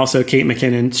Kunis and also Kate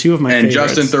McKinnon, two of my favorites. And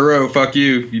Justin Theroux, fuck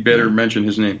you. You better mention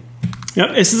his name.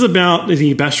 Yep. This is about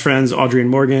the best friends, Audrey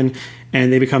and Morgan,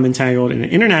 and they become entangled in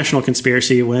an international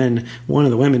conspiracy when one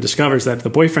of the women discovers that the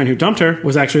boyfriend who dumped her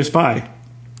was actually a spy.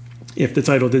 If the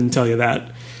title didn't tell you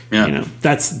that. Yeah. You know,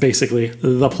 that's basically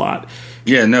the plot.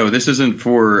 Yeah, no, this isn't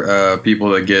for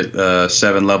people that get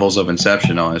 7 levels of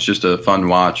Inception on. It's just a fun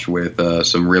watch with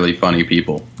some really funny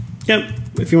people. Yep.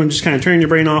 If you want to just kind of turn your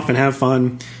brain off and have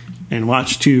fun and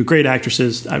watch two great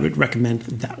actresses, I would recommend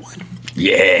that one.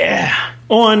 Yeah.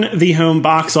 On the home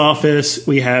box office,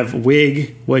 we have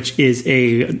Wig, which is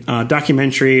a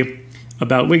documentary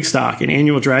about Wigstock, an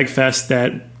annual drag fest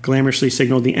that glamorously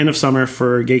signaled the end of summer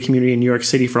for gay community in New York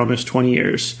City for almost 20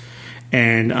 years.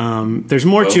 And there's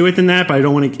more to it than that, but I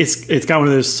don't want to. It's got one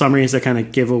of those summaries that kind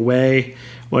of give away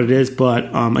what it is. But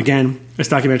again, this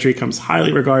documentary comes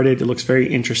highly regarded. It looks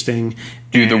very interesting.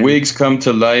 Do the wigs come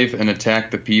to life and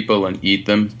attack the people and eat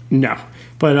them? No,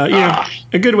 but you know,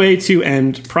 a good way to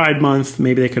end Pride Month.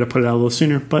 Maybe they could have put it out a little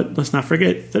sooner, but let's not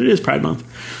forget that it is Pride Month.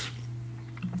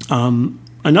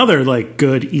 Another like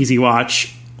good easy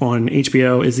watch on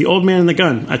HBO is The Old Man and the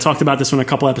Gun. I talked about this one a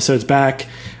couple episodes back.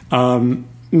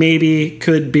 Maybe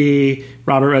could be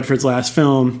Robert Redford's last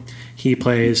film. He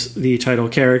plays the title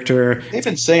character. They've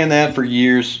been saying that for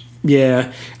years.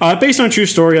 Yeah. Based on a true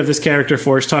story of this character,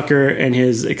 Forrest Tucker, and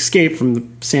his escape from the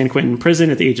San Quentin prison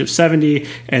at the age of 70,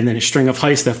 and then a string of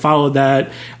heists that followed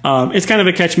that. It's kind of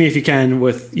a catch me if you can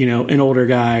with, you know, an older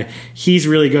guy. He's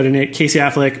really good in it. Casey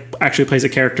Affleck actually plays a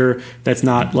character that's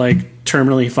not like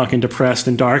terminally fucking depressed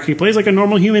and dark. He plays like a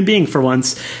normal human being for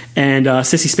once. And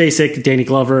Sissy Spacek, Danny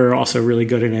Glover are also really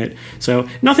good in it. So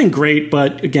nothing great,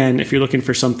 but again, if you're looking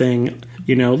for something,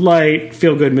 you know, light,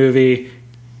 feel good movie,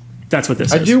 that's what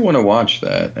this is. I do want to watch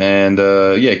that. And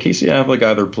yeah, Casey Affleck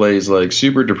either plays like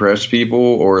super depressed people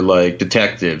or like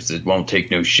detectives that won't take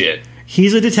no shit.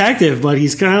 He's a detective, but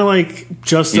he's kind of like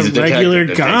just a regular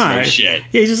guy. No shit.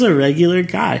 Yeah, he's just a regular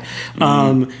guy.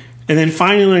 Mm-hmm. And then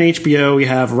finally on HBO, we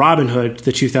have Robin Hood,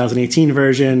 the 2018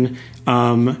 version.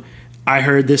 I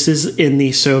heard this is in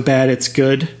the so bad it's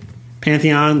good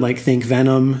pantheon. Like think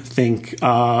Venom, think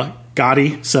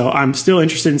Gotti. So I'm still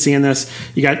interested in seeing this.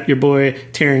 You got your boy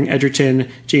Taron Egerton,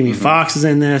 Jamie Foxx is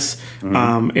in this.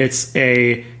 It's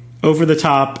a over the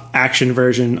top action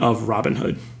version of Robin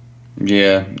Hood.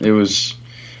 Yeah, it was.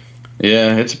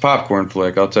 Yeah, it's a popcorn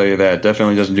flick. I'll tell you that.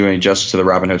 Definitely doesn't do any justice to the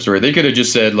Robin Hood story. They could have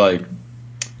just said like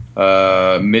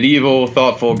medieval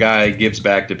thoughtful guy gives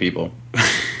back to people.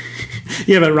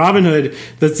 Yeah, but Robin Hood.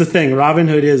 That's the thing. Robin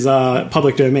Hood is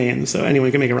public domain, so anyone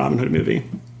can make a Robin Hood movie.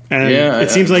 And yeah, it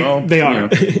seems like they are.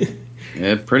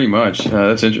 Yeah, pretty much.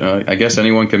 That's I guess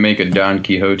anyone can make a Don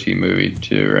Quixote movie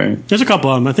too, right? There's a couple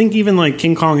of them. I think even like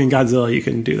King Kong and Godzilla, you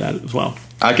can do that as well.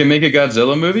 I can make a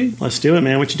Godzilla movie? Let's do it,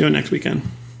 man. What you doing next weekend?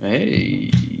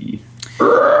 Hey.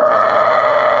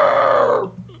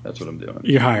 That's what I'm doing.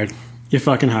 You're hired. You're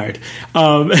fucking hired.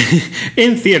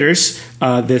 In theaters,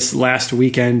 this last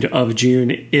weekend of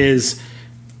June is...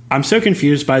 I'm so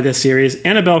confused by this series.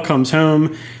 Annabelle Comes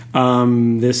Home.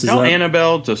 Tell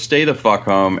Annabelle to stay the fuck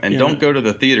home and don't go to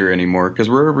the theater anymore because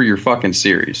we're over your fucking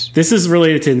series. This is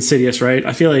related to Insidious, right?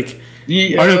 I feel like...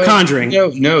 no, Conjuring.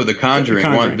 No, the Conjuring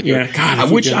one. Yeah, God.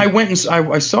 I went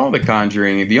and I saw the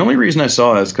Conjuring. The only reason I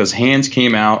saw it is because Hands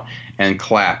came out and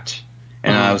clapped.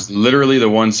 And I was literally the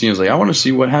one scene. I was like, I want to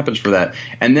see what happens for that.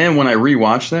 And then when I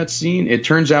rewatched that scene, it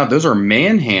turns out those are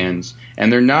man hands.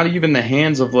 And they're not even the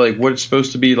hands of like what it's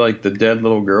supposed to be, like the dead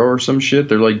little girl or some shit.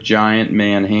 They're like giant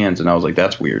man hands. And I was like,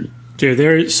 that's weird. Dude,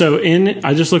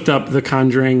 I just looked up the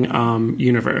Conjuring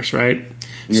universe, right?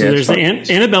 So there's the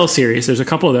Annabelle series. There's a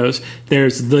couple of those.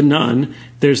 There's The Nun.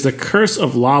 There's The Curse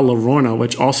of La Llorona,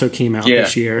 which also came out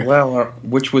this year. Well,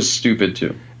 which was stupid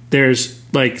too. There's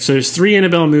there's 3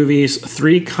 Annabelle movies,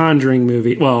 3 Conjuring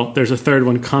movies. Well, there's a third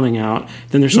one coming out.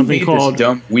 Then there's something called this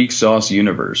dumb weak sauce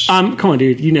universe. Come on,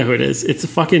 dude, you know who it is. It's a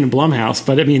fucking Blumhouse.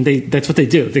 But I mean, that's what they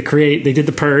do. They did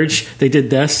The Purge. They did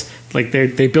this. Like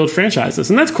they build franchises,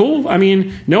 and that's cool. I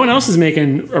mean, no one else is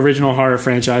making original horror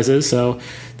franchises, so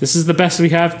this is the best we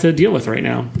have to deal with right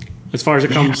now, as far as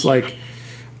it comes.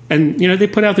 And you know, they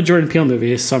put out the Jordan Peele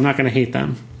movies, so I'm not going to hate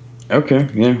them. Okay,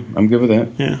 yeah, I'm good with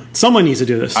that. Yeah, someone needs to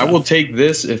do this. I will take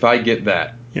this if I get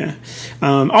that. Yeah.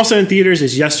 Also in theaters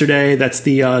is Yesterday. That's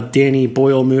the Danny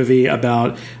Boyle movie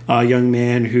about a young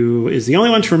man who is the only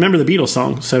one to remember the Beatles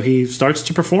song, so he starts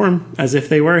to perform as if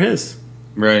they were his.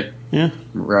 Right. Yeah.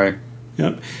 Right.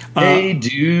 Yep. Hey,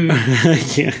 dude.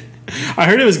 Yeah. I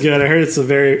heard it was good. I heard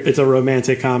it's a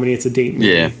romantic comedy. It's a date movie.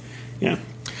 Yeah. Yeah.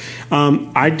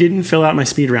 I didn't fill out my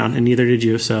speed round, and neither did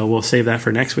you, so we'll save that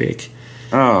for next week.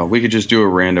 Oh, we could just do a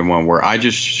random one where I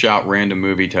just shout random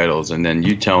movie titles, and then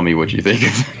you tell me what you think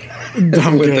of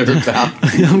I'm what good. they're about.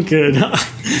 I'm good.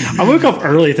 I woke up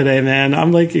early today, man.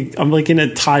 I'm like in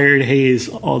a tired haze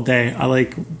all day. I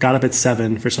got up at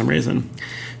 7 for some reason,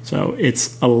 so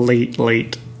it's a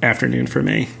late afternoon for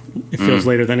me. It feels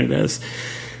later than it is.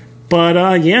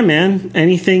 But yeah, man.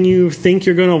 Anything you think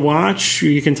you're going to watch,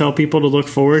 you can tell people to look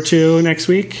forward to next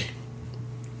week.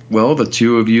 Well, the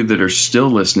two of you that are still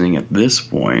listening at this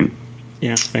point.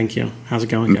 Yeah, thank you. How's it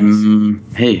going,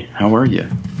 guys? Hey, how are you?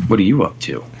 What are you up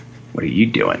to? What are you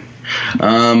doing?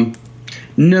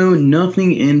 No,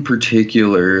 nothing in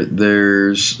particular.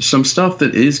 There's some stuff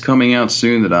that is coming out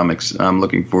soon that I'm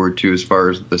looking forward to as far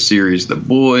as the series The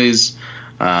Boys.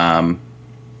 I'm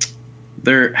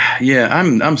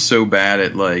so bad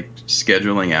at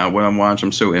scheduling out what I'm watching.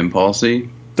 I'm so impulsive.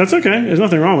 That's okay. There's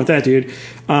nothing wrong with that, dude.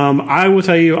 I will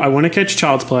tell you, I want to catch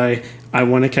Child's Play. I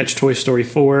want to catch Toy Story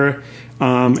 4.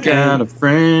 Got a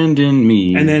friend in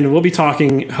me. And then we'll be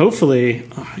talking, hopefully,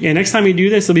 next time we do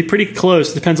this, it'll be pretty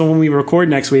close. Depends on when we record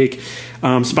next week.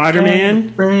 Spider-Man.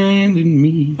 Got a friend in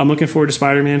me. I'm looking forward to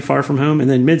Spider-Man Far From Home. And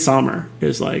then Midsommar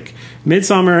is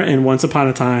Midsommar and Once Upon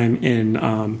a Time in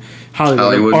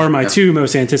Hollywood are my two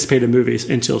most anticipated movies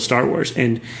until Star Wars.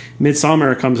 And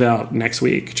Midsommar comes out next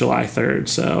week, July 3rd.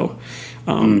 So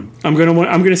I'm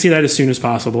gonna see that as soon as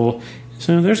possible.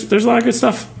 So there's a lot of good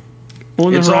stuff.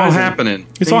 It's all happening.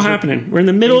 It's all happening. We're in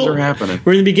the middle. Things are happening.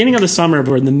 We're in the beginning of the summer,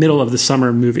 but we're in the middle of the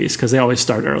summer movies because they always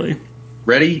start early.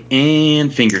 Ready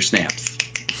and finger snaps.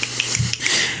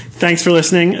 Thanks for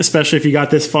listening, especially if you got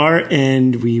this far,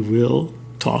 and we will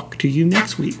talk to you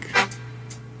next week.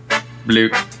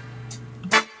 Blue.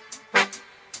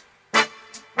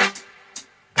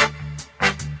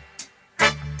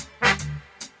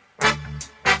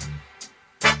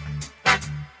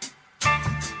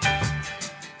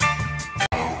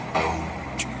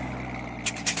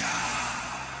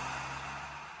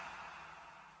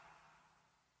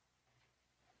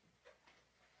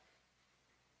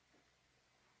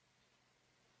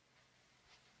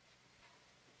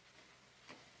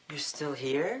 You're still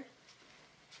here?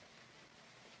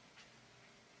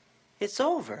 It's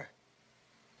over.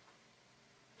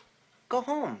 Go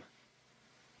home.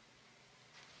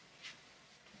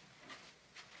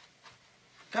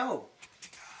 Go.